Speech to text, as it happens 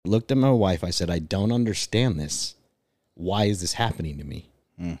looked at my wife. I said, I don't understand this. Why is this happening to me?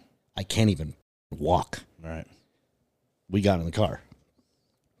 I can't even walk. Right. We got in the car.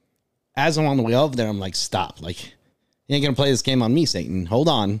 As I'm on the way over there, I'm like, stop. Like, you ain't going to play this game on me, Satan. Hold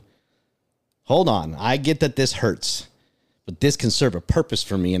on. I get that this hurts, but this can serve a purpose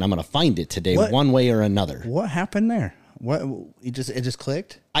for me, and I'm going to find it today one way or another. What happened there? What it just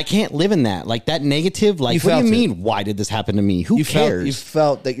clicked? I can't live in that. Like, that negative, like, what do you mean, why did this happen to me? Who cares? You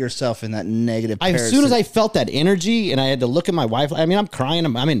felt that yourself in that negative As soon as I felt that energy, and I had to look at my wife, I mean, I'm crying.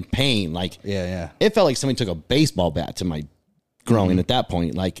 I'm in pain. Like, yeah. It felt like somebody took a baseball bat to my groin at that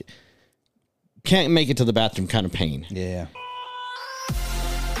point. Like, can't make it to the bathroom kind of pain. Yeah.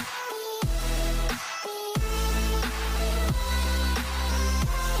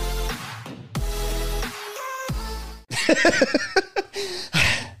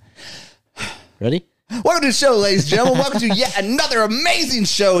 Ready? Welcome to the show, ladies and gentlemen. Welcome to yet another amazing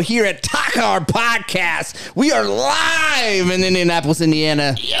show here at Talk Hard Podcast. We are live in Indianapolis,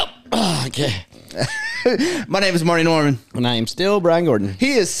 Indiana. Yep. Okay. My name is Marty Norman. And I am still Brian Gordon.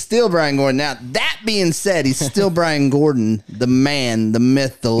 He is still Brian Gordon. Now, that being said, he's still Brian Gordon, the man, the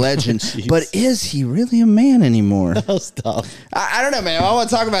myth, the legend. But is he really a man anymore? No, stop. I don't know, man. I want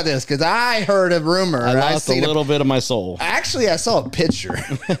to talk about this because I heard a rumor. I lost a little bit of my soul. Actually, I saw a picture.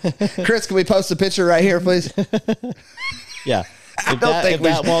 Chris, can we post a picture right here, please? Yeah. If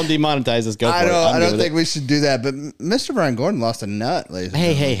that won't demonetize us, go for it. I don't think we should do that. But Mr. Brian Gordon lost a nut, ladies and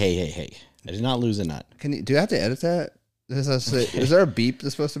gentlemen. Hey. I did not lose a nut. Do you have to edit that? Is there a beep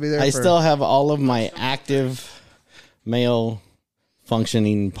that's supposed to be there? I still have all of my active male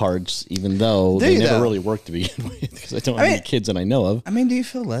functioning parts, even though they never really work to begin with, because I don't have any kids that I know of. I mean, do you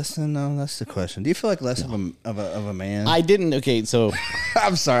feel less than? No, that's the question. Do you feel like less of a man? I didn't. Okay, so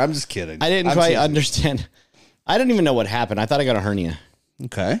I'm sorry. I'm just kidding. I didn't quite understand. I didn't even know what happened. I thought I got a hernia.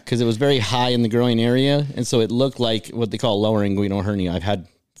 Okay. Because it was very high in the groin area, and so it looked like what they call lower inguinal hernia. I've had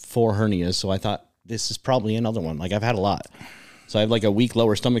 4 hernias, so I thought this is probably another one. Like, I've had a lot. So I have like a weak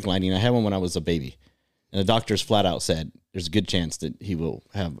lower stomach lining. I had one when I was a baby. And the doctors flat out said there's a good chance that he will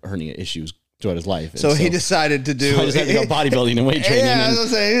have hernia issues throughout his life. So he decided to do... So I decided to go bodybuilding and weight training. Yeah, I was going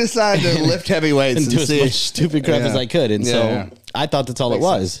to say, he decided to lift heavy weights and do as much stupid crap as I could. And so I thought that's all it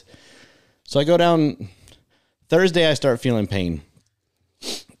was. So I go down... Thursday, I start feeling pain.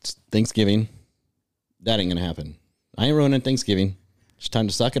 It's Thanksgiving. That ain't going to happen. I ain't ruining Thanksgiving. It's time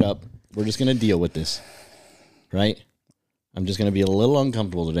to suck it up. We're just going to deal with this, right? I'm just going to be a little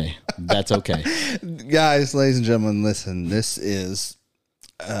uncomfortable today. That's okay. Guys, ladies and gentlemen, listen. This is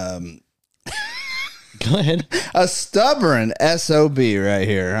Go ahead. a stubborn SOB right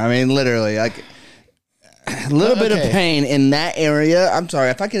here. I mean, literally, like a little bit of pain in that area. I'm sorry.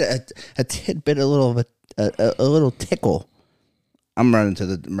 If I get a tidbit, a little tickle, I'm running to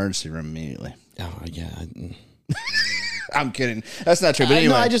the emergency room immediately. Oh, yeah. I'm kidding. That's not true. But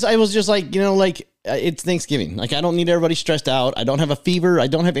anyway, I was just like, it's Thanksgiving. Like, I don't need everybody stressed out. I don't have a fever. I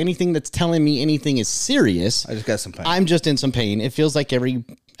don't have anything that's telling me anything is serious. I just got some pain. I'm just in some pain. It feels like every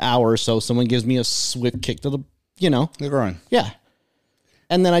hour or so, someone gives me a swift kick to the groin. Yeah.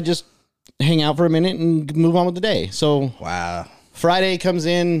 And then I just hang out for a minute and move on with the day. So wow. Friday comes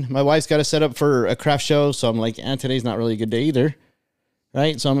in. My wife's got to set up for a craft show. So I'm like, today's not really a good day either.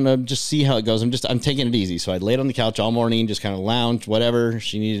 Right. So I'm going to just see how it goes. I'm taking it easy. So I laid on the couch all morning, just kind of lounge, whatever.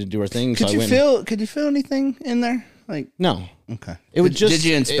 She needed to do her thing. Could you feel anything in there? Like, no. Okay. It would just, did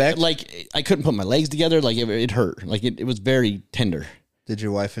you inspect? I couldn't put my legs together. Like it hurt. Like it was very tender. Did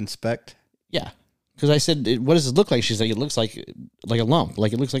your wife inspect? Yeah. Because I said, what does it look like? She's like, it looks like a lump.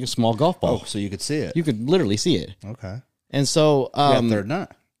 Like it looks like a small golf ball. Oh, so you could see it. You could literally see it. Okay. And so, third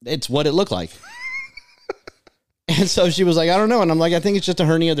nut. It's what it looked like. And so she was like, I don't know. And I'm like, I think it's just a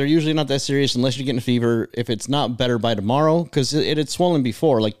hernia. They're usually not that serious unless you're getting a fever. If it's not better by tomorrow, because it had swollen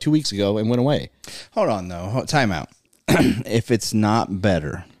before, like 2 weeks ago, and went away. Hold on, though. Time out. If it's not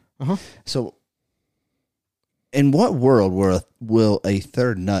better. So in what world will a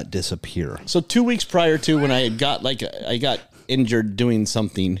third nut disappear? So 2 weeks prior to when I got injured doing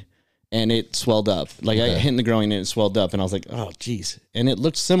something, and it swelled up. Like I hit in the groin and it swelled up, and I was like, oh, geez. And it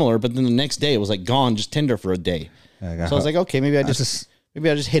looked similar, but then the next day it was like gone, just tender for a day. So I was like, okay, maybe I just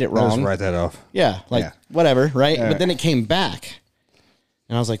hit it wrong. Just write that off. Yeah, whatever, right? But then it came back,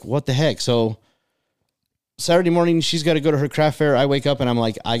 and I was like, what the heck? So Saturday morning, she's got to go to her craft fair. I wake up and I'm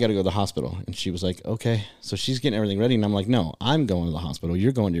like, I got to go to the hospital. And she was like, okay. So she's getting everything ready, and I'm like, no, I'm going to the hospital.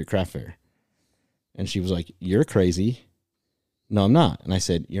 You're going to your craft fair. And she was like, you're crazy. No, I'm not. And I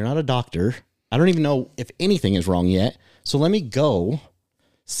said, you're not a doctor. I don't even know if anything is wrong yet. So let me go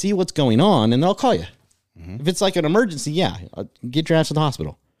see what's going on, and then I'll call you. If it's like an emergency, get your ass to the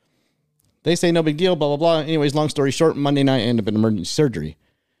hospital. They say no big deal, blah, blah, blah. Anyways, long story short, Monday night I ended up in emergency surgery.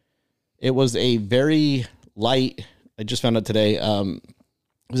 It was a very light, I just found out today, it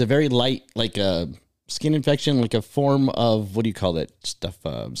was a very light, like a skin infection, like a form of, what do you call it?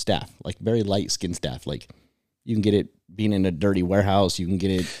 Staph, like very light skin staph. Like you can get it being in a dirty warehouse. You can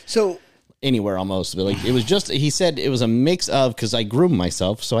get it anywhere almost. But like it was just, he said it was a mix of, because I groomed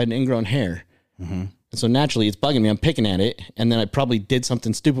myself, so I had ingrown hair. Mm-hmm. And so naturally it's bugging me. I'm picking at it. And then I probably did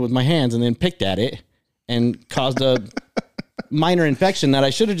something stupid with my hands and then picked at it and caused a minor infection that I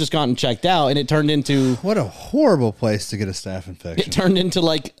should have just gotten checked out. And it turned into... What a horrible place to get a staph infection. It turned into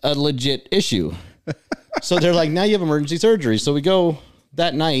like a legit issue. So they're like, now you have emergency surgery. So we go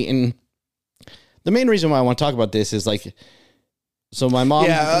that night. And the main reason why I want to talk about this is like... So my mom...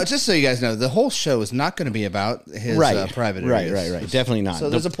 Yeah, just so you guys know, the whole show is not going to be about his private areas. Right. Definitely not. So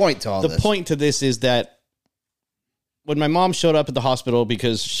there's a point to all this. The point to this is that when my mom showed up at the hospital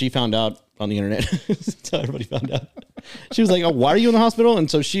because she found out on the internet, that's how everybody found out. She was like, oh, why are you in the hospital?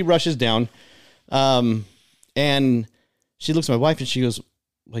 And so she rushes down and she looks at my wife and she goes,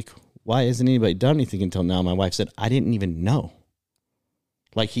 like, why hasn't anybody done anything until now? My wife said, I didn't even know.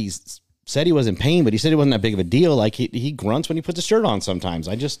 Like he's... said he was in pain, but he said it wasn't that big of a deal. Like he grunts when he puts a shirt on sometimes.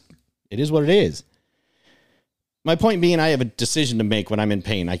 It is what it is. My point being, I have a decision to make when I'm in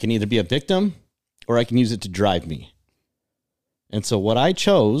pain. I can either be a victim or I can use it to drive me. And so what I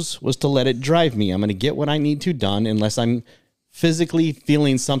chose was to let it drive me. I'm going to get what I need to done unless I'm physically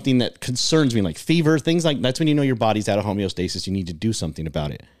feeling something that concerns me, like fever, things like that's when you know your body's out of homeostasis. You need to do something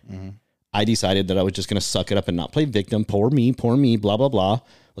about it. Mm-hmm. I decided that I was just going to suck it up and not play victim. Poor me, blah, blah, blah.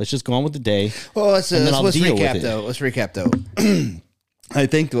 Let's just go on with the day. Well, let's recap, though. Let's recap, though. I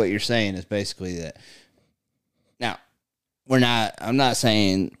think what you're saying is basically that. Now, I'm not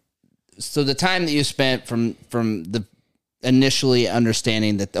saying. So the time that you spent from the initially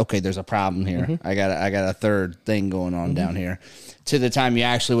understanding that, okay, there's a problem here. Mm-hmm. I got a third thing going on down here, to the time you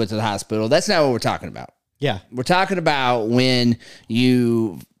actually went to the hospital. That's not what we're talking about. Yeah. We're talking about when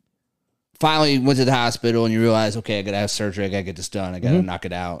you finally went to the hospital and you realize, okay, I got to have surgery. I got to get this done. I got to knock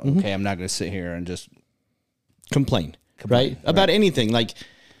it out. Mm-hmm. Okay, I'm not going to sit here and just complain. Right? About anything. Like,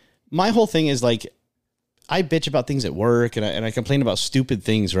 my whole thing is, like, I bitch about things at work and I complain about stupid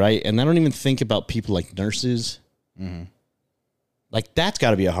things, right? And I don't even think about people like nurses. Mm-hmm. Like, that's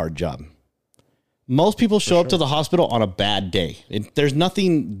got to be a hard job. Most people show up to the hospital on a bad day. There's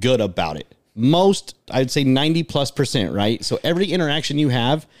nothing good about it. Most, I'd say 90+%, right? So every interaction you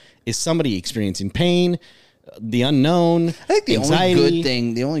have is somebody experiencing pain, the unknown, I think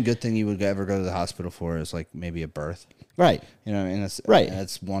the only good thing you would ever go to the hospital for is like maybe a birth. Right. You know what I mean?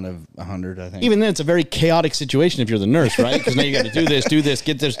 That's one of 100, I think. Even then, it's a very chaotic situation if you're the nurse, right? Because now you got to do this,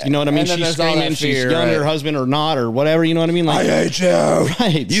 get this. You know what I mean? She's screaming, she's yelling at her husband or not, or whatever. You know what I mean? Like, I hate you.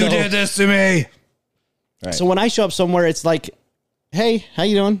 Right. You did this to me. Right. So when I show up somewhere, it's like, hey, how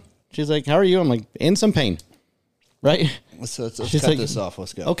you doing? She's like, how are you? I'm like, in some pain. Right? Let's cut this off.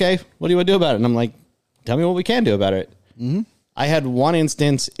 Let's go. Okay. What do you want to do about it? And I'm like, tell me what we can do about it. Mm-hmm. I had one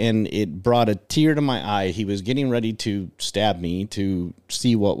instance and it brought a tear to my eye. He was getting ready to stab me to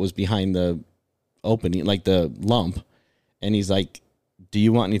see what was behind the opening, like the lump. And he's like, do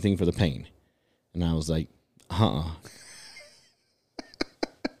you want anything for the pain? And I was like, I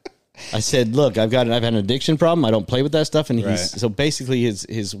said, look, I've had an addiction problem. I don't play with that stuff. And so basically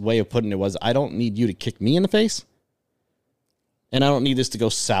his way of putting it was, I don't need you to kick me in the face. And I don't need this to go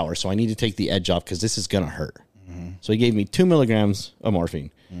sour. So I need to take the edge off because this is going to hurt. Mm-hmm. So he gave me 2 milligrams of morphine.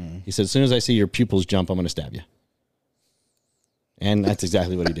 Mm-hmm. He said, as soon as I see your pupils jump, I'm going to stab you. And that's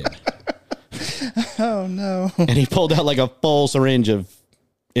exactly what he did. Oh, no. And he pulled out like a full syringe of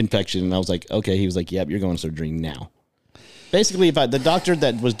infection. And I was like, okay. He was like, yep, you're going to surgery now. Basically, the doctor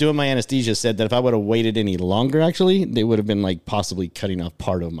that was doing my anesthesia said that if I would have waited any longer, actually, they would have been like possibly cutting off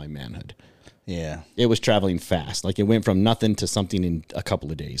part of my manhood. Yeah. It was traveling fast. Like it went from nothing to something in a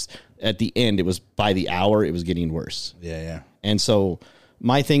couple of days. At the end, it was by the hour, it was getting worse. Yeah. And so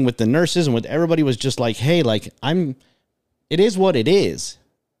my thing with the nurses and with everybody was just like, hey, like it is what it is.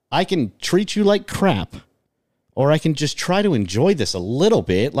 I can treat you like crap, or I can just try to enjoy this a little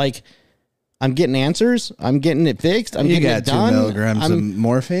bit. Like I'm getting answers. I'm getting it fixed. I'm getting it done. 2 milligrams of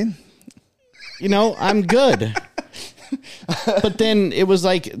morphine. You know, I'm good. But then it was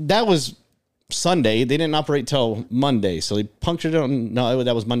like, that was Sunday. They didn't operate till Monday. So they punctured it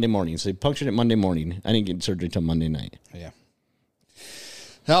that was Monday morning. So they punctured it Monday morning. I didn't get surgery till Monday night. Yeah.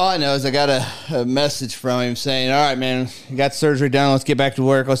 All I know is I got a message from him saying, all right, man, you got surgery done. Let's get back to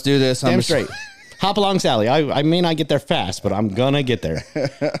work. Let's do this. Damn straight. Hop along, Sally. I may not get there fast, but I'm going to get there.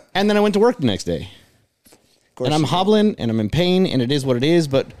 And then I went to work the next day. And I'm hobbling and I'm in pain and it is what it is.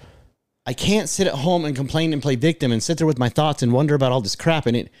 But I can't sit at home and complain and play victim and sit there with my thoughts and wonder about all this crap.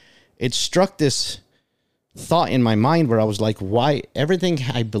 And it struck this thought in my mind where I was like, why everything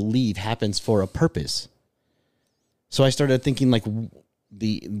I believe happens for a purpose. So I started thinking like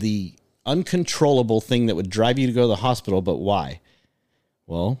the uncontrollable thing that would drive you to go to the hospital, but why?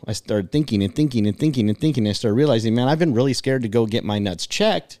 Well, I started thinking and thinking and thinking and thinking. And I started realizing, man, I've been really scared to go get my nuts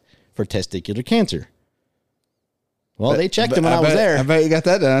checked for testicular cancer. Well, they checked them when I was there. I bet you got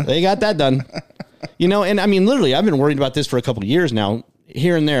that done. They got that done. And I mean, literally, I've been worried about this for a couple of years now.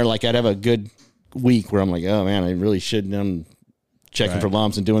 Here and there, like I'd have a good week where I'm like, oh man, I really should. I'm checking for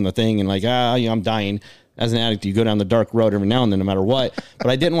lumps and doing the thing, and like, I'm dying. As an addict, you go down the dark road every now and then, no matter what. But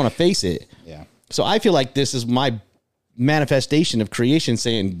I didn't want to face it. Yeah. So I feel like this is my manifestation of creation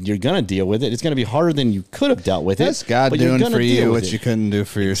saying you're going to deal with it. It's going to be harder than you could have dealt with it. That's God doing for you what you couldn't do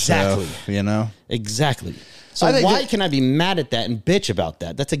for yourself. Exactly. Exactly. So why can I be mad at that and bitch about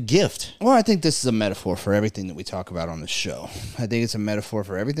that? That's a gift. Well, I think this is a metaphor for everything that we talk about on the show. I think it's a metaphor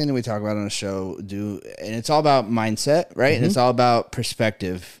for everything that we talk about on the show. And it's all about mindset, right? And it's all about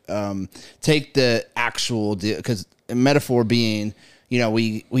perspective. Take the actual deal, because metaphor being,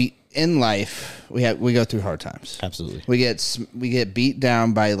 we in life we go through hard times. Absolutely. We get beat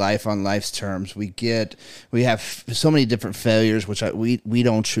down by life on life's terms. We have so many different failures, which we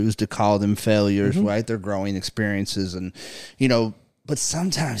don't choose to call them failures, right? They're growing experiences, and but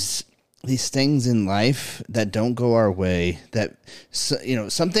sometimes these things in life that don't go our way, that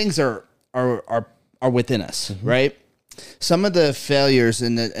some things are within us, right? Some of the failures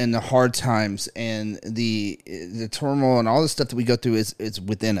and the hard times and the turmoil and all the stuff that we go through is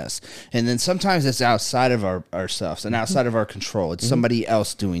within us. And then sometimes it's outside of ourselves and outside of our control. It's somebody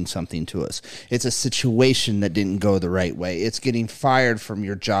else doing something to us. It's a situation that didn't go the right way. It's getting fired from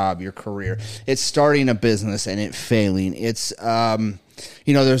your job, your career. It's starting a business and it failing. It's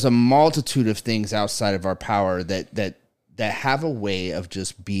there's a multitude of things outside of our power that have a way of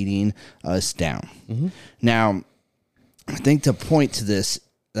just beating us down. Now, I think the point to this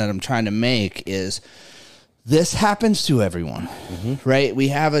that I'm trying to make is this happens to everyone, right? We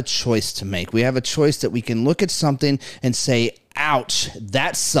have a choice to make. We have a choice that we can look at something and say, ouch,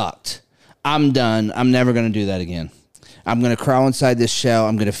 that sucked. I'm done. I'm never going to do that again. I'm going to crawl inside this shell.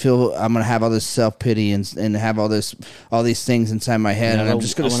 I'm going to have all this self-pity and have all these things inside my head. And I'm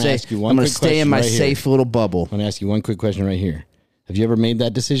just going to stay in my safe little bubble. I want to ask you one quick question right here. Have you ever made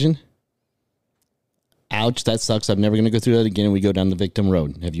that decision? Ouch, that sucks. I'm never going to go through that again. And we go down the victim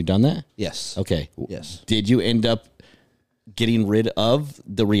road. Have you done that? Yes. Okay. Yes. Did you end up getting rid of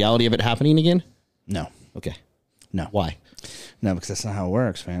the reality of it happening again? No. Okay. No. Why? No, because that's not how it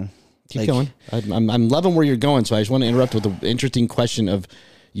works, man. Keep going. I'm loving where you're going, so I just want to interrupt with an interesting question of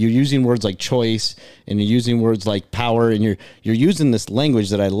you're using words like choice and you're using words like power, and you're using this language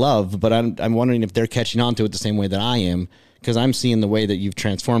that I love, but I'm wondering if they're catching on to it the same way that I am. Because I'm seeing the way that you've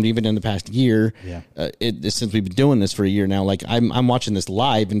transformed even in the past year. Yeah. Since we've been doing this for a year now, like I'm watching this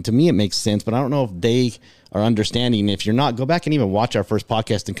live, and to me it makes sense. But I don't know if they are understanding. If you're not, go back and even watch our first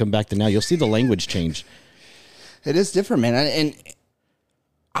podcast and come back to now. You'll see the language change. It is different, man. And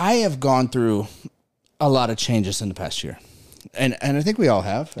I have gone through a lot of changes in the past year, and I think we all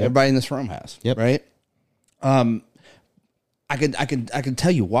have. Yep. Everybody in this room has. Yep. Right. I can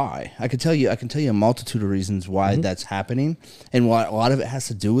tell you why. I can tell you a multitude of reasons why that's happening, and a lot of it has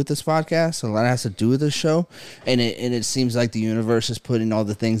to do with this podcast, and a lot has to do with this show, and it seems like the universe is putting all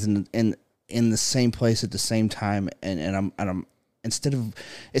the things in the same place at the same time, and I'm instead of,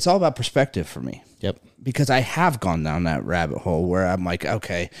 it's all about perspective for me. Yep. Because I have gone down that rabbit hole where I'm like,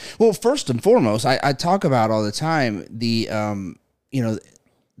 okay, well, first and foremost, I talk about all the time the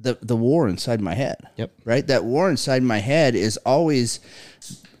war inside my head. Yep. Right? That war inside my head is always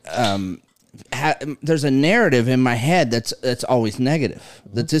there's a narrative in my head that's always negative.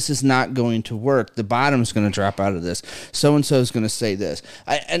 That this is not going to work. The bottom's going to drop out of this. So and so is going to say this.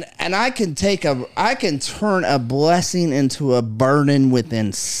 I can turn a blessing into a burden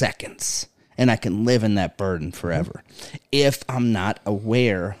within seconds. And I can live in that burden forever if I'm not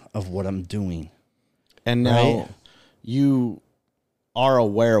aware of what I'm doing. And now you are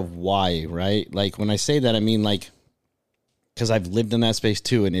aware of why, right? Like when I say that, I mean like, because I've lived in that space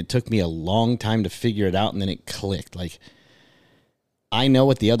too, and it took me a long time to figure it out, and then it clicked. Like, I know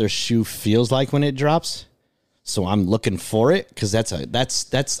what the other shoe feels like when it drops, so I'm looking for it, because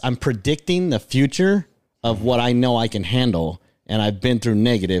I'm predicting the future of what I know I can handle, and I've been through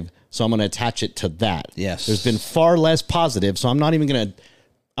negative, so I'm going to attach it to that. Yes. There's been far less positive, so I'm not even going to,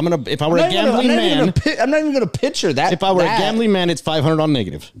 if I were a gambling man, I'm not even going to picture that. If I were a gambling man, it's 500 on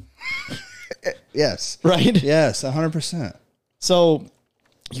negative. Yes. Right? Yes, 100%. So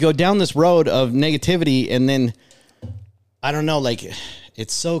you go down this road of negativity, and then I don't know, like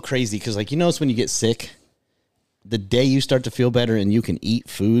it's so crazy because like, you notice when you get sick, the day you start to feel better and you can eat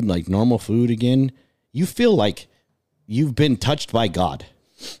food like normal food again, you feel like you've been touched by God.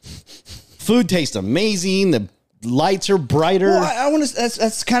 Food tastes amazing. The lights are brighter. Well, I want to.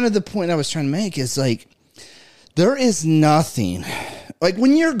 That's kind of the point I was trying to make. Is like there is nothing like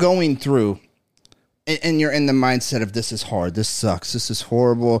when you're going through. And you're in the mindset of this is hard, this sucks, this is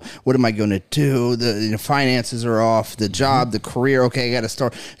horrible. What am I going to do? The finances are off, the job, the career. Okay, I got to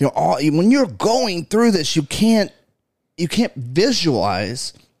start. When you're going through this, you can't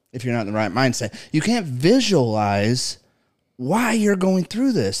visualize if you're not in the right mindset. You can't visualize why you're going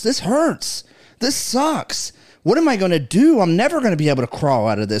through this. This hurts. This sucks. What am I going to do? I'm never going to be able to crawl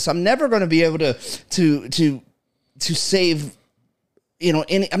out of this. I'm never going to be able to save.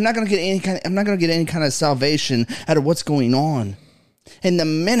 I'm not going to get any kind of salvation out of what's going on. And the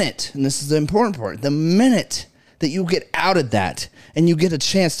minute, and this is the important part, the minute that you get out of that and you get a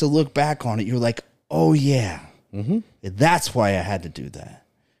chance to look back on it, you're like, oh yeah, that's why I had to do that.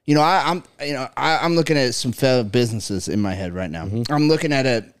 I'm looking at some failed businesses in my head right now. I'm looking at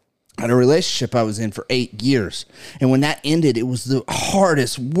a relationship I was in for 8 years. And when that ended, it was the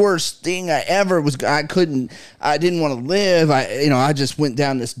hardest, worst thing I ever was. I didn't want to live. I just went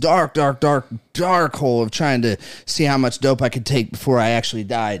down this dark hole of trying to see how much dope I could take before I actually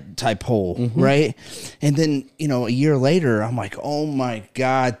died type hole. Right. And then, a year later, I'm like, oh my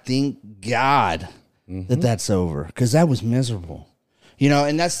God, thank God that's over. 'Cause that was miserable,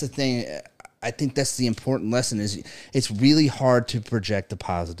 and that's the thing. I think that's the important lesson is it's really hard to project the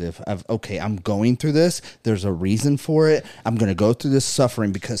positive of, okay, I'm going through this. There's a reason for it. I'm going to go through this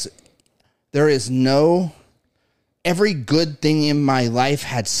suffering because there is every good thing in my life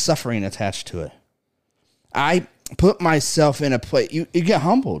had suffering attached to it. I put myself in a place, you get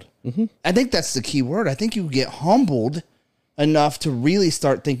humbled. I think that's the key word. I think you get humbled enough to really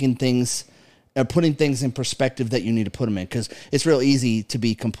start thinking things, putting things in perspective that you need to put them in, because it's real easy to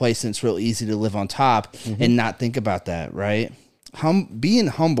be complacent. It's real easy to live on top and not think about that, right? Being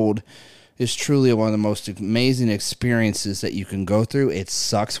humbled is truly one of the most amazing experiences that you can go through. It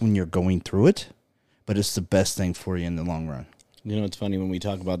sucks when you're going through it, but it's the best thing for you in the long run. It's funny when we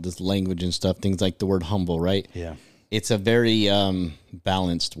talk about this language and stuff, things like the word humble, right? Yeah. It's a very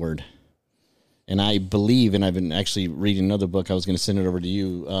balanced word. And I believe, and I've been actually reading another book, I was going to send it over to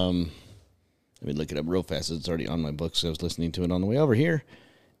you, let me look it up real fast. It's already on my book, so I was listening to it on the way over here.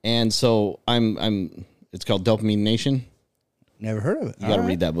 And so it's called Dopamine Nation. Never heard of it. You got to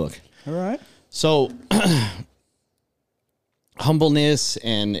read that book. All right. So humbleness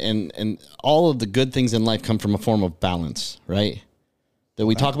and all of the good things in life come from a form of balance, right? That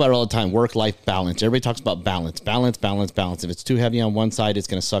we talk about it all the time, work-life balance. Everybody talks about balance. If it's too heavy on one side, it's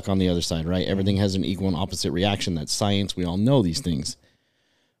going to suck on the other side, right? Everything has an equal and opposite reaction. That's science. We all know these things.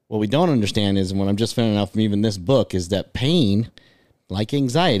 What we don't understand is, and what I'm just finding out from even this book, is that pain, like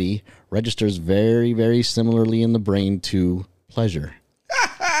anxiety, registers very, very similarly in the brain to pleasure.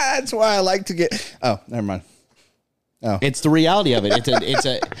 That's why I like to get. Oh, never mind. Oh, it's the reality of it.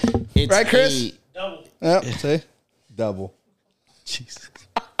 It's right, Chris. Double. Yep. See, double. Jesus.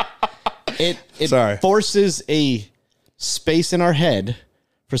 It forces a space in our head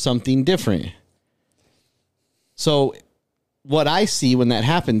for something different. So what I see when that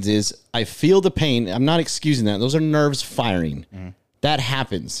happens is I feel the pain. I'm not excusing that. Those are nerves firing. That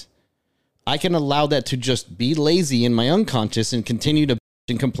happens. I can allow that to just be lazy in my unconscious and continue to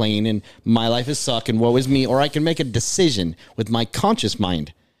and complain and my life is suck and woe is me. Or I can make a decision with my conscious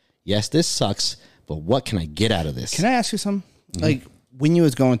mind. Yes, this sucks, but what can I get out of this? Can I ask you something? Like when you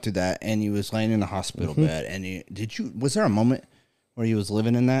was going through that and you was laying in the hospital bed and was there a moment where you was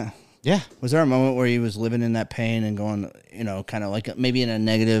living in that? Yeah. Was there a moment where you was living in that pain and going, kind of like maybe in a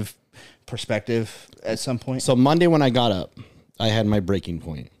negative perspective at some point? So Monday when I got up, I had my breaking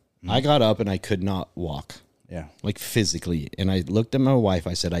point. I got up and I could not walk. Yeah. Like physically. And I looked at my wife.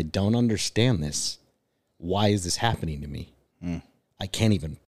 I said, I don't understand this. Why is this happening to me? I can't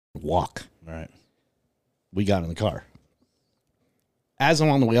even walk. Right. We got in the car. As I'm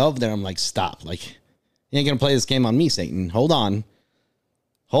on the way over there, I'm like, stop. Like, you ain't going to play this game on me, Satan. Hold on.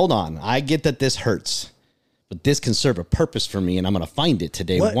 I get that this hurts, but this can serve a purpose for me, and I'm going to find it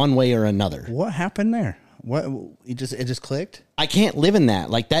today one way or another. What happened there? It just clicked? I can't live in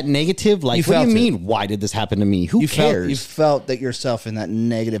that. Like that negative, like, what do you mean? Why did this happen to me? Who cares? You felt that yourself in that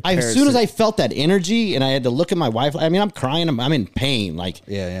negative. As soon as I felt that energy and I had to look at my wife, I mean, I'm crying. I'm in pain. Like,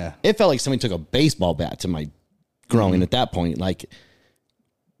 yeah. It felt like somebody took a baseball bat to my groin at that point. Like,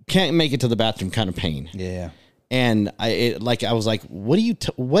 can't make it to the bathroom kind of pain. Yeah. And I was like, what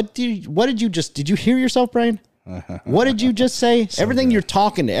did you hear yourself, Brian? What did you just say? Everything you're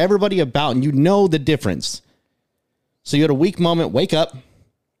talking to everybody about, and you know the difference. So you had a weak moment, wake up,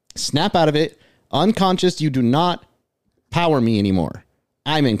 snap out of it, unconscious. You do not power me anymore.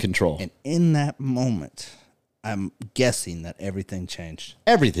 I'm in control. And in that moment, I'm guessing that everything changed.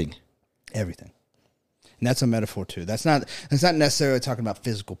 Everything. And that's a metaphor too. That's not necessarily talking about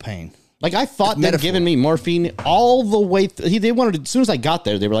physical pain. Like, I thought they'd given me morphine all the way. They wanted to, as soon as I got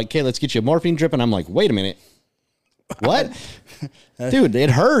there, they were like, okay, let's get you a morphine drip. And I'm like, wait a minute. What? Dude,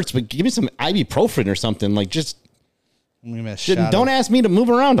 it hurts, but give me some ibuprofen or something. Like, just don't ask me to move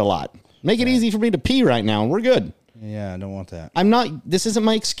around a lot. Make it easy for me to pee right now, and we're good. Yeah, I don't want that. This isn't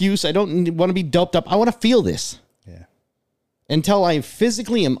my excuse. I don't want to be doped up. I want to feel this. Yeah. Until I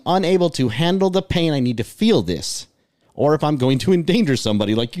physically am unable to handle the pain, I need to feel this. Or if I'm going to endanger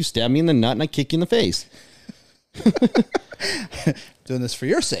somebody, like you stab me in the nut and I kick you in the face. Doing this for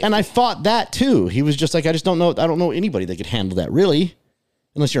your sake. And I fought that too. He was just like, I don't know anybody that could handle that, really.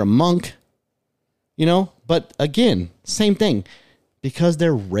 Unless you're a monk. You know? But again, same thing. Because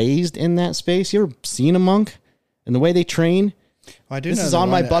they're raised in that space. You ever seen a monk? And the way they train? Well, this is on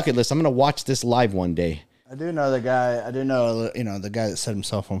my bucket list. I'm going to watch this live one day. I do know the guy. The guy that set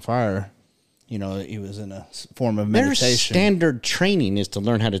himself on fire. He was in a form of meditation. Their standard training is to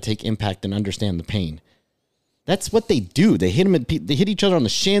learn how to take impact and understand the pain. That's what they do. They hit each other on the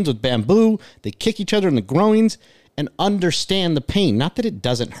shins with bamboo. They kick each other in the groins and understand the pain. Not that it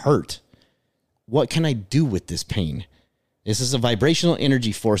doesn't hurt. What can I do with this pain? This is a vibrational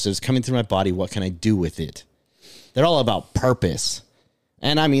energy force that's coming through my body. What can I do with it? They're all about purpose.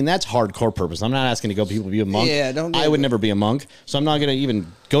 And I mean, that's hardcore purpose. I'm not asking people to be a monk. Yeah, I would never be a monk, so I'm not going to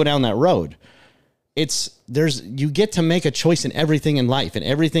even go down that road. You get to make a choice in everything in life, and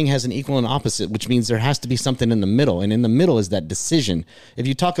everything has an equal and opposite, which means there has to be something in the middle. And in the middle is that decision. If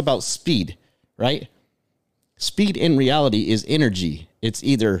you talk about speed, right? Speed in reality is energy. It's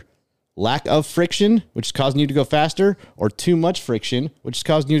either lack of friction, which is causing you to go faster, or too much friction, which is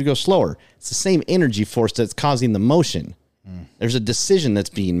causing you to go slower. It's the same energy force that's causing the motion. There's a decision that's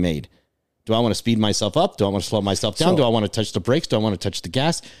being made. Do I want to speed myself up? Do I want to slow myself down? Do I want to touch the brakes? Do I want to touch the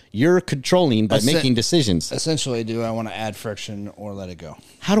gas? You're controlling by making decisions. Essentially, do I want to add friction or let it go?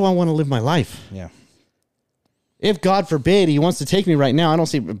 How do I want to live my life? Yeah. If God forbid he wants to take me right now, I don't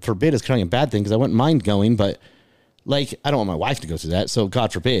see forbid as kind of a bad thing because I wouldn't mind going, but like I don't want my wife to go through that, so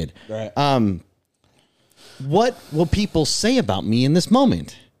God forbid. Right. What will people say about me in this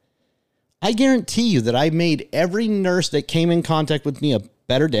moment? I guarantee you that I made every nurse that came in contact with me a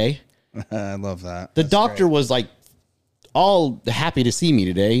better day. I love that. The doctor was like all happy to see me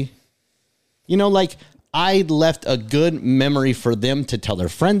today. Like I left a good memory for them to tell their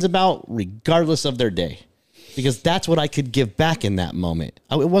friends about regardless of their day, because that's what I could give back in that moment.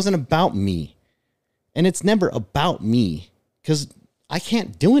 It wasn't about me, and it's never about me because I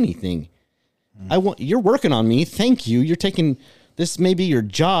can't do anything. You're working on me. Thank you. You're taking this may be your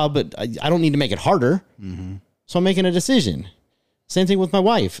job, but I don't need to make it harder. Mm-hmm. So I'm making a decision. Same thing with my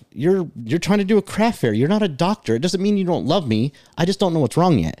wife. You're trying to do a craft fair. You're not a doctor. It doesn't mean you don't love me. I just don't know what's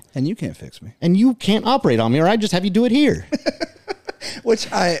wrong yet. And you can't fix me. And you can't operate on me, or I'd just have you do it here. Which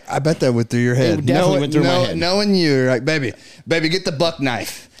I bet that went through your head. It definitely went through my head. Knowing you're like, baby, get the buck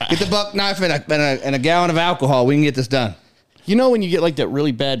knife. Get the buck knife and a gallon of alcohol. We can get this done. When you get like that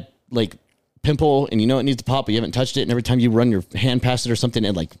really bad like pimple and it needs to pop, but you haven't touched it, and every time you run your hand past it or something,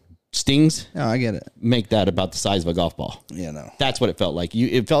 it like stings. No, I get it. Make that about the size of a golf ball. Yeah, no. That's what it felt like.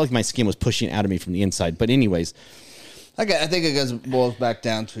 It felt like my skin was pushing out of me from the inside. But anyways, I think it boils back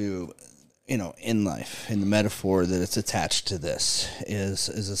down to, in life, in the metaphor that it's attached to this is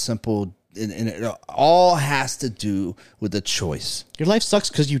a simple, and it all has to do with a choice. Your life sucks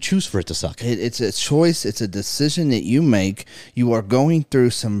because you choose for it to suck. It's a choice. It's a decision that you make. You are going through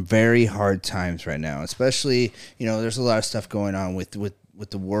some very hard times right now, especially, there's a lot of stuff going on with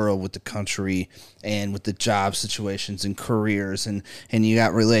the world, with the country, and with the job situations and careers, and you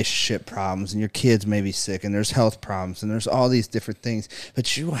got relationship problems, and your kids may be sick, and there's health problems, and there's all these different things.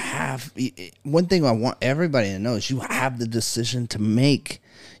 But you have one thing I want everybody to know is you have the decision to make.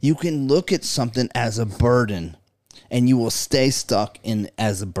 You can look at something as a burden, and you will stay stuck in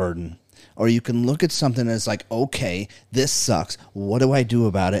as a burden. Or you can look at something as like, okay, this sucks. What do I do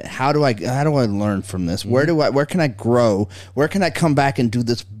about it? How do I learn from this? Where can I grow? Where can I come back and do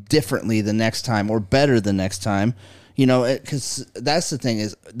this differently the next time or better the next time? Because that's the thing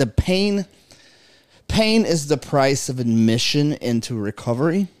is the pain is the price of admission into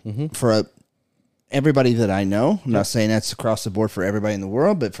recovery everybody that I know, I'm not saying that's across the board for everybody in the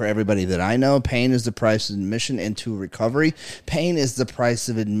world, but for everybody that I know, pain is the price of admission into recovery. Pain is the price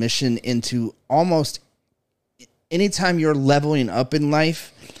of admission into almost anytime you're leveling up in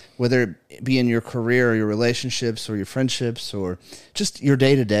life, whether it be in your career or your relationships or your friendships or just your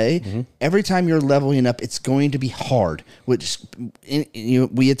day-to-day, every time you're leveling up, it's going to be hard, which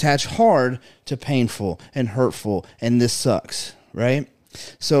we attach hard to painful and hurtful, and this sucks, right?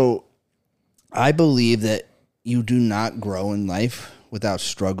 So I believe that you do not grow in life without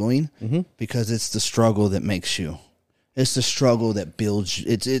struggling because it's the struggle that makes you. It's the struggle that builds.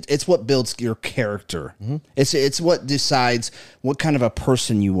 It's what builds your character. It's what decides what kind of a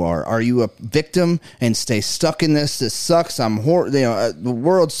person you are. Are you a victim and stay stuck in this? This sucks. The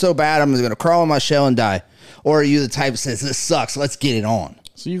world's so bad. I'm going to crawl in my shell and die. Or are you the type that says this sucks? Let's get it on.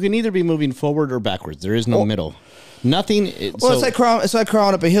 So you can either be moving forward or backwards. There is no middle. Nothing. It's like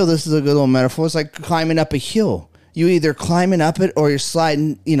crawling up a hill. This is a good little metaphor. It's like climbing up a hill. You either climbing up it or you're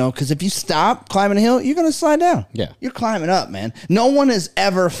sliding, because if you stop climbing a hill, you're going to slide down. Yeah. You're climbing up, man. No one has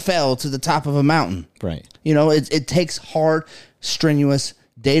ever fell to the top of a mountain. Right. It takes hard, strenuous,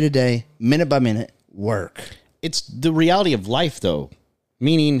 day-to-day, minute-by-minute work. It's the reality of life, though,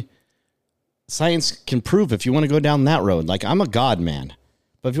 meaning science can prove if you want to go down that road. Like, I'm a God man,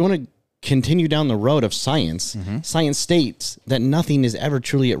 but if you want to continue down the road of science, science states that nothing is ever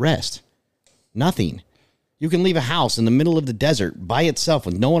truly at rest. Nothing. You can leave a house in the middle of the desert by itself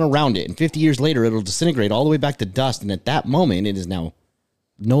with no one around it, and 50 years later, it'll disintegrate all the way back to dust, and at that moment, it is now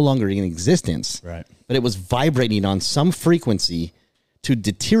no longer in existence. Right. But it was vibrating on some frequency to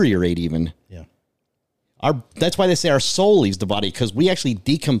deteriorate even. Yeah. That's why they say our soul leaves the body, because we actually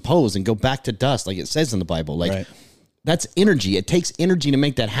decompose and go back to dust, like it says in the Bible. Like, that's energy. It takes energy to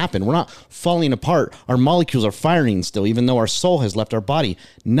make that happen. We're not falling apart. Our molecules are firing still, even though our soul has left our body.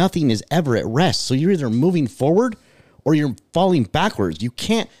 Nothing is ever at rest. So you're either moving forward or you're falling backwards. You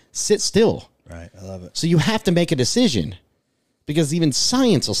can't sit still. Right. I love it. So you have to make a decision, because even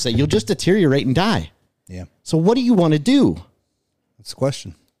science will say you'll just deteriorate and die. Yeah. So what do you want to do? That's the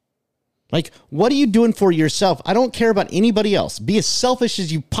question. Like, what are you doing for yourself? I don't care about anybody else. Be as selfish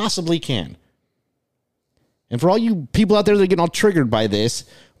as you possibly can. And for all you people out there that are getting all triggered by this,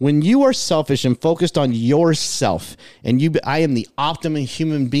 when you are selfish and focused on yourself, and I am the optimum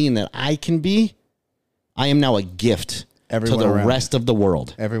human being that I can be, I am now a gift to the rest of the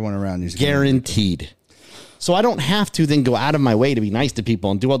world. Everyone around you is guaranteed. So I don't have to then go out of my way to be nice to people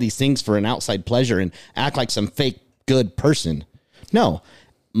and do all these things for an outside pleasure and act like some fake good person. No,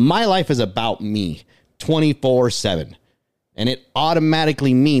 my life is about me 24/7. And it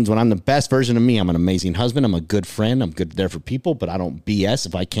automatically means when I'm the best version of me, I'm an amazing husband, I'm a good friend, I'm good there for people, but I don't BS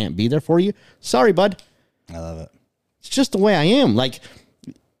if I can't be there for you. Sorry, bud. I love it. It's just the way I am. Like,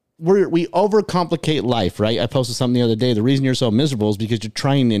 we overcomplicate life, right? I posted something the other day. The reason you're so miserable is because you're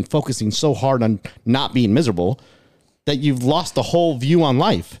trying and focusing so hard on not being miserable that you've lost the whole view on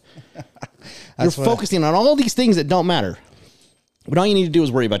life. You're focusing on all these things that don't matter. But all you need to do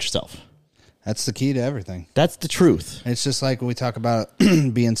is worry about yourself. That's the key to everything. That's the truth. It's just like when we talk about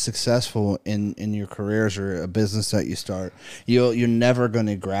being successful in your careers or a business that you start. You're never going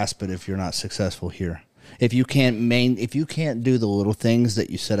to grasp it if you're not successful here. If you can't do the little things that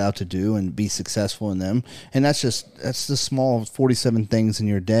you set out to do and be successful in them, and that's the small 47 things in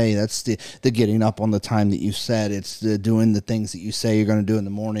your day. That's the getting up on the time that you said. It's the doing the things that you say you're going to do in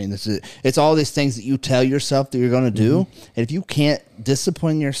the morning. It's all these things that you tell yourself that you're going to do. And if you can't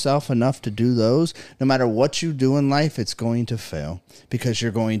discipline yourself enough to do those, no matter what you do in life, it's going to fail, because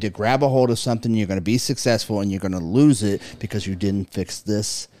you're going to grab a hold of something, you're going to be successful, and you're going to lose it because you didn't fix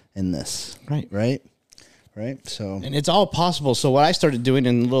this and this. Right. So, and it's all possible. So what I started doing,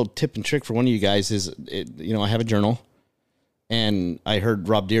 and a little tip and trick for one of you guys, is, I have a journal, and I heard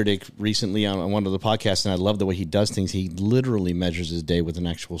Rob Dyrdek recently on one of the podcasts, and I love the way he does things. He literally measures his day with an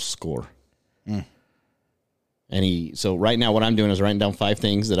actual score. And so right now what I'm doing is writing down 5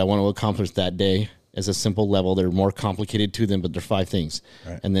 things that I want to accomplish that day as a simple level. They're more complicated to them, but they're 5 things.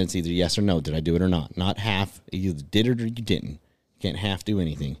 Right. And then it's either yes or no. Did I do it or not? Not half. You either did it or you didn't. You can't half do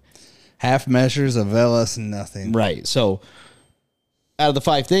anything. Half measures avail us nothing. Right. So out of the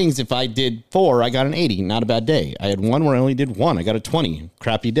 5 things, if I did 4, I got an 80. Not a bad day. I had one where I only did 1. I got a 20.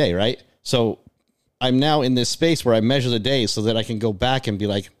 Crappy day, right? So I'm now in this space where I measure the day so that I can go back and be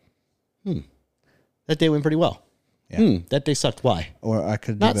like, that day went pretty well. Yeah. That day sucked. Why? Or I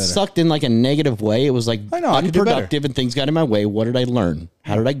could do not better. Sucked in like a negative way. It was like unproductive and things got in my way. What did I learn?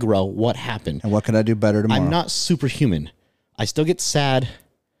 How did I grow? What happened? And what could I do better tomorrow? I'm not superhuman. I still get sad.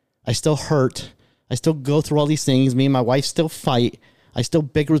 I still hurt. I still go through all these things. Me and my wife still fight. I still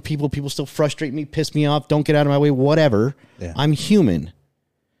bicker with people. People still frustrate me, piss me off, don't get out of my way, whatever. Yeah. I'm human.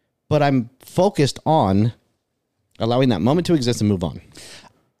 But I'm focused on allowing that moment to exist and move on.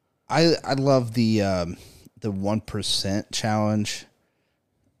 I love the 1% challenge.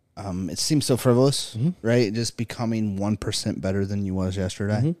 It seems so frivolous, right? Just becoming 1% better than you was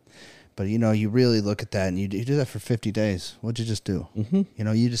yesterday. But, you really look at that and you do that for 50 days. What'd you just do?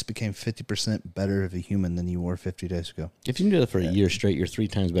 You just became 50% better of a human than you were 50 days ago. If you can do that for a year straight, you're 3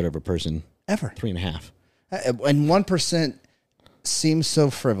 times better of a person. Ever. 3.5. And 1% seems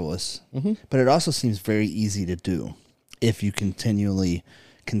so frivolous, but it also seems very easy to do if you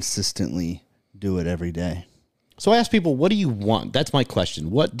consistently do it every day. So I ask people, what do you want? That's my question.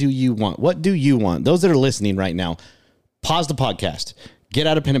 What do you want? What do you want? Those that are listening right now, pause the podcast, get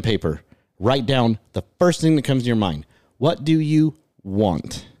out a pen and paper, write down the first thing that comes to your mind. What do you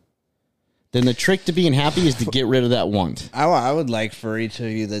want? Then the trick to being happy is to get rid of that want. I would like for each of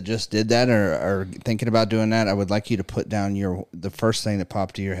you that just did that or are thinking about doing that, I would like you to put down the first thing that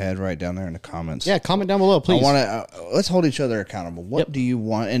popped to your head right down there in the comments. Yeah, comment down below, please. Let's hold each other accountable. What do you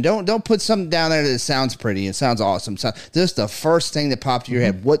want? And don't put something down there that sounds pretty. It sounds awesome. Just the first thing that popped to your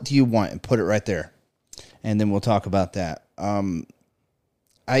head. What do you want? And put it right there. And then we'll talk about that.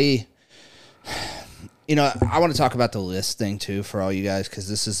 I want to talk about the list thing too for all you guys, because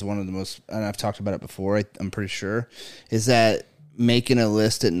this is one of the most, and I've talked about it before, I'm pretty sure, is that making a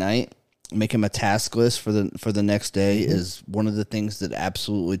list at night, making a task list for the next day is one of the things that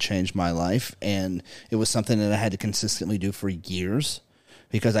absolutely changed my life. And it was something that I had to consistently do for years,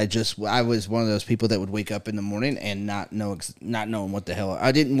 because I was one of those people that would wake up in the morning and not knowing what the hell.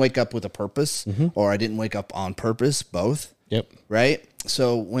 I didn't wake up with a purpose, or I didn't wake up on purpose, both. Yep. Right?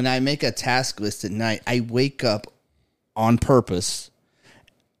 So when I make a task list at night, I wake up on purpose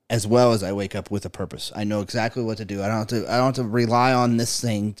as well as I wake up with a purpose. I know exactly what to do. I don't have to rely on this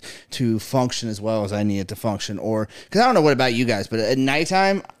thing to function as well as I need it to function. Or, because I don't know what about you guys, but at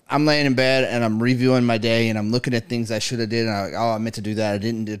nighttime, I'm laying in bed and I'm reviewing my day and I'm looking at things I should have did. And I meant to do that. I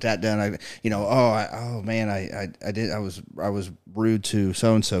didn't get that done. I was rude to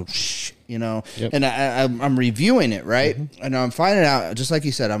so-and-so, Yep. And I'm reviewing it, right? And I'm finding out, just like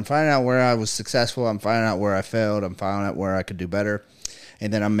you said, I'm finding out where I was successful. I'm finding out where I failed. I'm finding out where I could do better.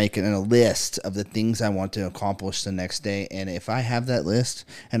 And then I'm making a list of the things I want to accomplish the next day. And if I have that list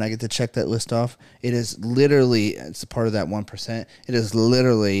and I get to check that list off, it's a part of that 1%. It is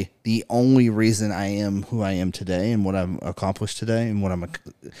literally the only reason I am who I am today and what I've accomplished today and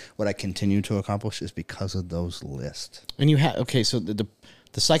what I continue to accomplish is because of those lists. And so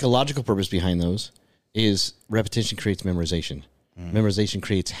the psychological purpose behind those is repetition creates memorization. Memorization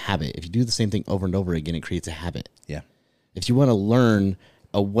creates habit. If you do the same thing over and over again, it creates a habit. Yeah. If you want to learn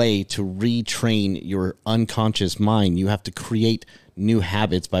a way to retrain your unconscious mind, you have to create new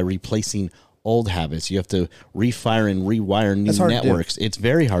habits by replacing old habits. You have to refire and rewire new networks. It's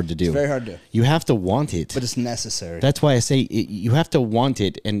very hard to do. It's very hard to do. You have to want it. But it's necessary. That's why I say you have to want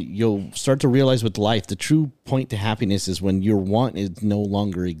it, and you'll start to realize with life, the true point to happiness is when your want is no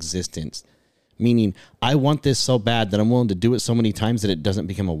longer existence. Meaning, I want this so bad that I'm willing to do it so many times that it doesn't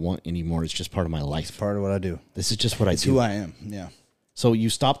become a want anymore. It's just part of my life. It's part of what I do. This is just what I do. It's who I am, yeah. So you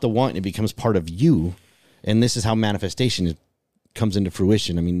stop the want and it becomes part of you. And this is how manifestation comes into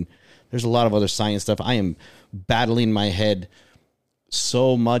fruition. I mean, there's a lot of other science stuff. I am battling my head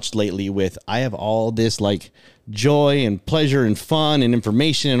so much lately with, I have all this like joy and pleasure and fun and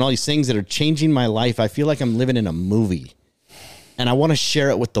information and all these things that are changing my life. I feel like I'm living in a movie. And I want to share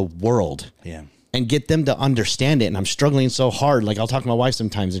it with the world and get them to understand it. And I'm struggling so hard. Like I'll talk to my wife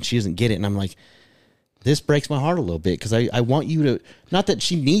sometimes and she doesn't get it. And I'm like, this breaks my heart a little bit because I want you to, not that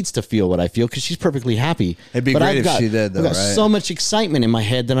she needs to feel what I feel because she's perfectly happy. It'd be great if she did though, I've got so much excitement in my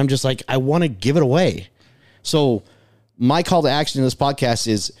head that I'm just like, I want to give it away. So my call to action in this podcast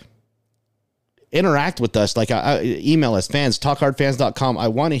is interact with us. Like email us, fans, talkhardfans.com. I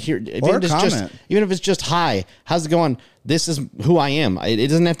want to hear, even if it's just, hi, how's it going? This is who I am. It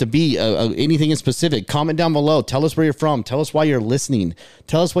doesn't have to be anything in specific. Comment down below. Tell us where you're from. Tell us why you're listening.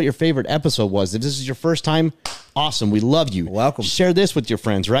 Tell us what your favorite episode was. If this is your first time, awesome. We love you. Welcome. Share this with your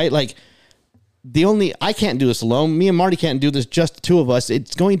friends, right? Like I can't do this alone. Me and Marty can't do this, just the two of us.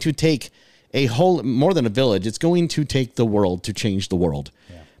 It's going to take more than a village. It's going to take the world to change the world.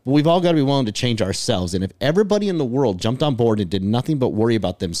 Yeah. But we've all got to be willing to change ourselves. And if everybody in the world jumped on board and did nothing but worry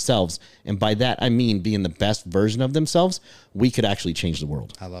about themselves, and by that I mean being the best version of themselves, we could actually change the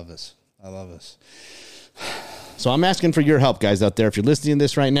world. I love this. So I'm asking for your help, guys out there. If you're listening to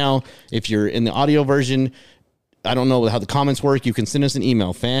this right now, if you're in the audio version, I don't know how the comments work. You can send us an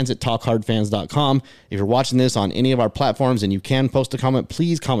email, fans@talkhardfans.com. If you're watching this on any of our platforms and you can post a comment,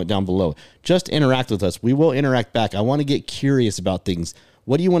 please comment down below. Just interact with us. We will interact back. I want to get curious about things.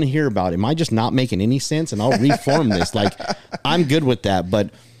 What do you want to hear about? Am I just not making any sense? And I'll reform this. Like, I'm good with that.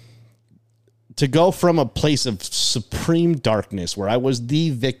 But to go from a place of supreme darkness where I was the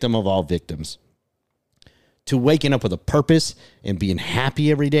victim of all victims to waking up with a purpose and being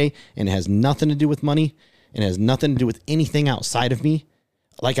happy every day, and it has nothing to do with money and it has nothing to do with anything outside of me.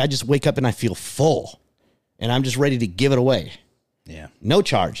 Like, I just wake up and I feel full and I'm just ready to give it away. Yeah. No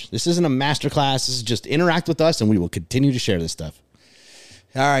charge. This isn't a masterclass. This is just interact with us and we will continue to share this stuff.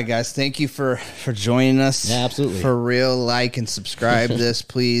 All right, guys. Thank you for joining us. Yeah, absolutely. For real, like and subscribe to this,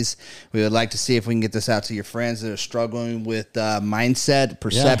 please. We would like to see if we can get this out to your friends that are struggling with mindset,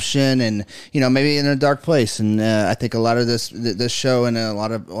 perception, and maybe in a dark place. And I think a lot of this show and a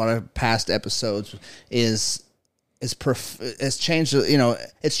lot of past episodes is changed.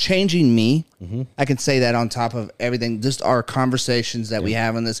 It's changing me. Mm-hmm. I can say that on top of everything. Just our conversations that we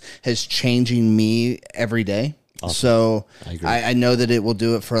have on this is changing me every day. Awesome. So I know that it will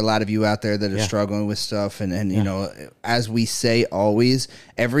do it for a lot of you out there that are struggling with stuff. And as we say always,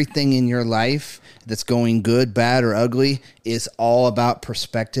 everything in your life that's going good, bad, or ugly is all about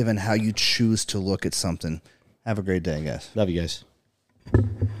perspective and how you choose to look at something. Have a great day, guys. Love you guys.